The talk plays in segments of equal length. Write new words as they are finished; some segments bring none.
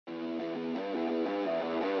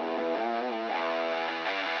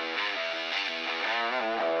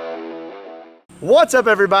What's up,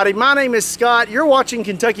 everybody? My name is Scott. You're watching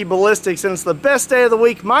Kentucky Ballistics, and it's the best day of the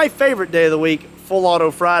week, my favorite day of the week, Full Auto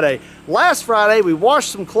Friday. Last Friday, we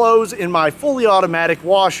washed some clothes in my fully automatic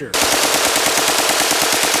washer.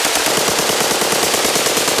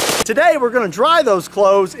 Today, we're going to dry those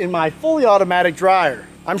clothes in my fully automatic dryer.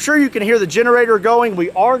 I'm sure you can hear the generator going. We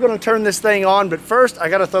are going to turn this thing on, but first, I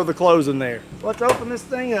got to throw the clothes in there. Let's open this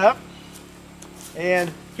thing up.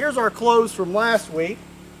 And here's our clothes from last week.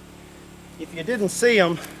 If you didn't see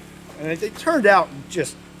them, and it turned out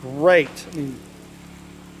just great. I mean,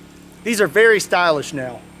 these are very stylish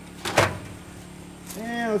now.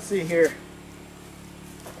 And let's see here.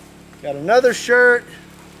 Got another shirt,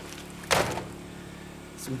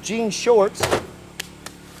 some jean shorts,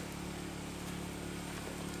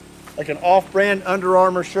 like an off-brand Under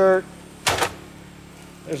Armour shirt.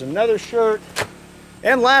 There's another shirt,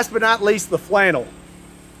 and last but not least, the flannel.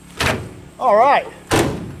 All right.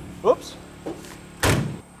 Whoops.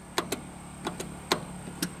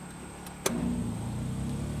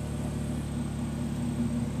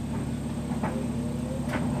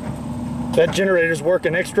 That generator's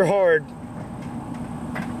working extra hard.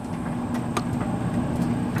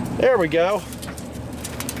 There we go.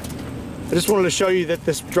 I just wanted to show you that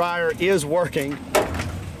this dryer is working.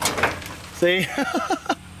 See?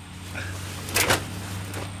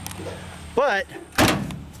 But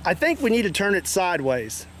I think we need to turn it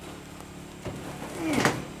sideways.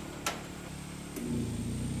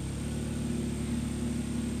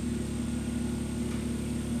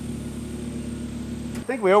 I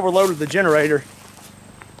think we overloaded the generator.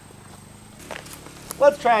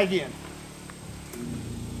 Let's try again.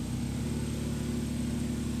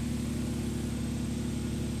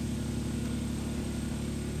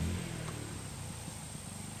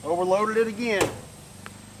 Overloaded it again. I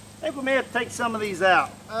think we may have to take some of these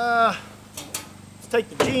out. Let's take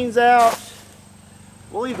the jeans out.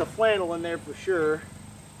 We'll leave the flannel in there for sure.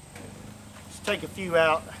 Let's take a few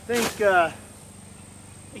out. I think the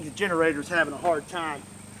generator's having a hard time.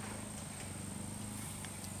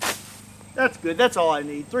 That's good. That's all I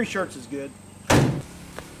need. 3 shirts is good.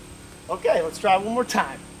 Okay, let's try one more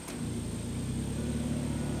time.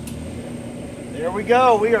 There we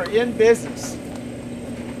go. We are in business.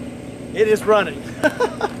 It is running.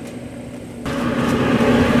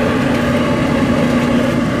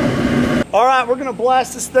 All right, we're going to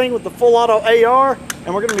blast this thing with the full auto AR,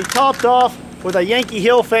 and we're going to be topped off with a Yankee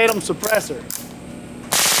Hill Phantom suppressor.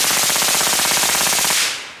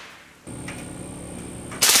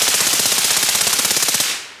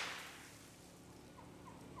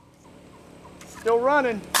 Still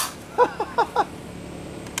running.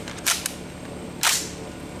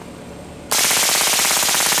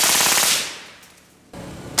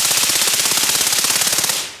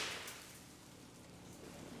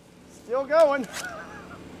 Still going.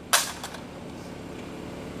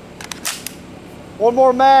 One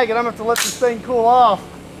more mag and I'm going to have to let this thing cool off.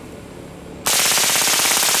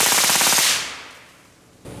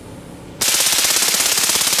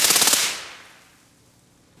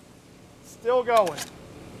 Still going.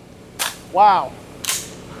 Wow.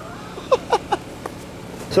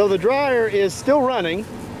 So the dryer is still running,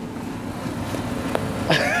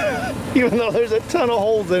 even though there's a ton of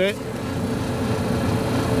holes in it.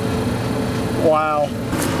 Wow.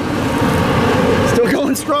 Still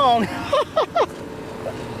going strong.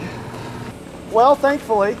 Well,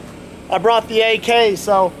 thankfully, I brought the AK,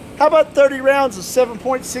 so how about 30 rounds of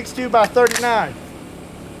 7.62 by 39?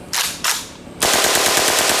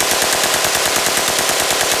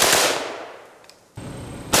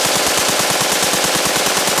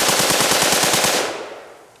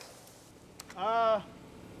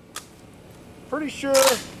 Pretty sure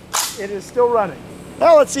it is still running.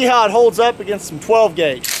 Now let's see how it holds up against some 12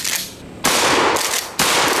 gauge.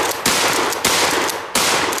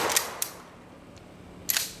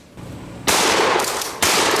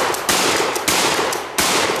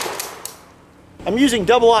 I'm using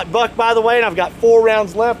double-aught buck, by the way, and I've got 4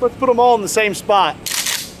 rounds left. Let's put them all in the same spot.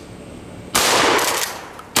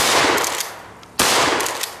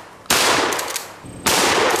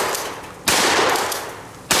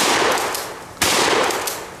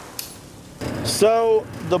 So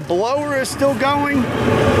the blower is still going,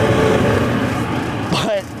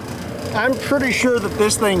 but I'm pretty sure that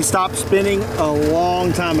this thing stopped spinning a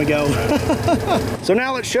long time ago. So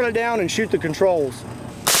now let's shut it down and shoot the controls.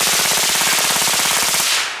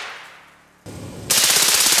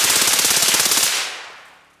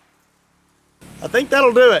 I think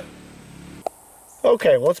that'll do it.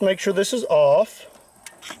 Okay, well, let's make sure this is off.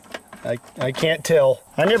 I can't tell.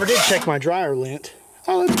 I never did check my dryer lint.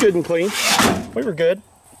 Oh, that's good and clean. We were good.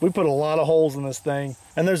 We put a lot of holes in this thing,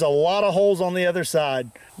 and there's a lot of holes on the other side.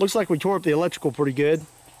 Looks like we tore up the electrical pretty good.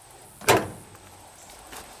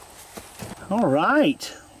 All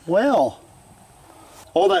right, well,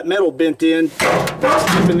 all that metal bent in,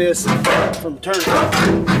 keeping this from turning.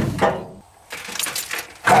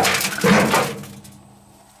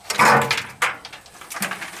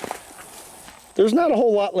 There's not a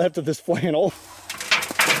whole lot left of this flannel.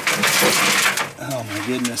 Oh my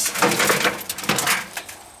goodness.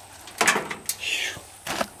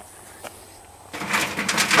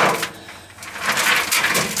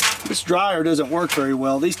 This dryer doesn't work very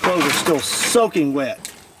well. These clothes are still soaking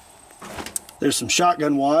wet. There's some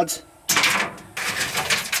shotgun wads.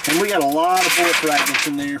 And we got a lot of bullet fragments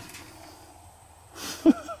in there.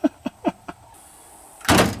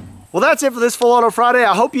 Well, that's it for this Full Auto Friday.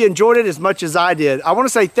 I hope you enjoyed it as much as I did. I want to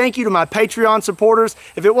say thank you to my Patreon supporters.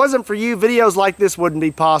 If it wasn't for you, videos like this wouldn't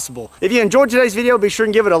be possible. If you enjoyed today's video, be sure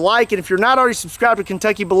and give it a like. And if you're not already subscribed to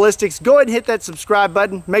Kentucky Ballistics, go ahead and hit that subscribe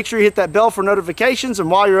button. Make sure you hit that bell for notifications. And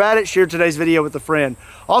while you're at it, share today's video with a friend.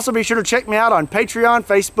 Also, be sure to check me out on Patreon,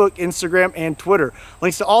 Facebook, Instagram, and Twitter.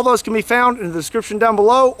 Links to all those can be found in the description down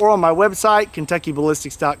below or on my website,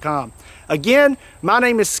 KentuckyBallistics.com. Again, my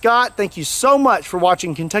name is Scott. Thank you so much for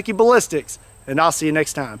watching Kentucky Ballistics, and I'll see you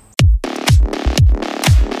next time.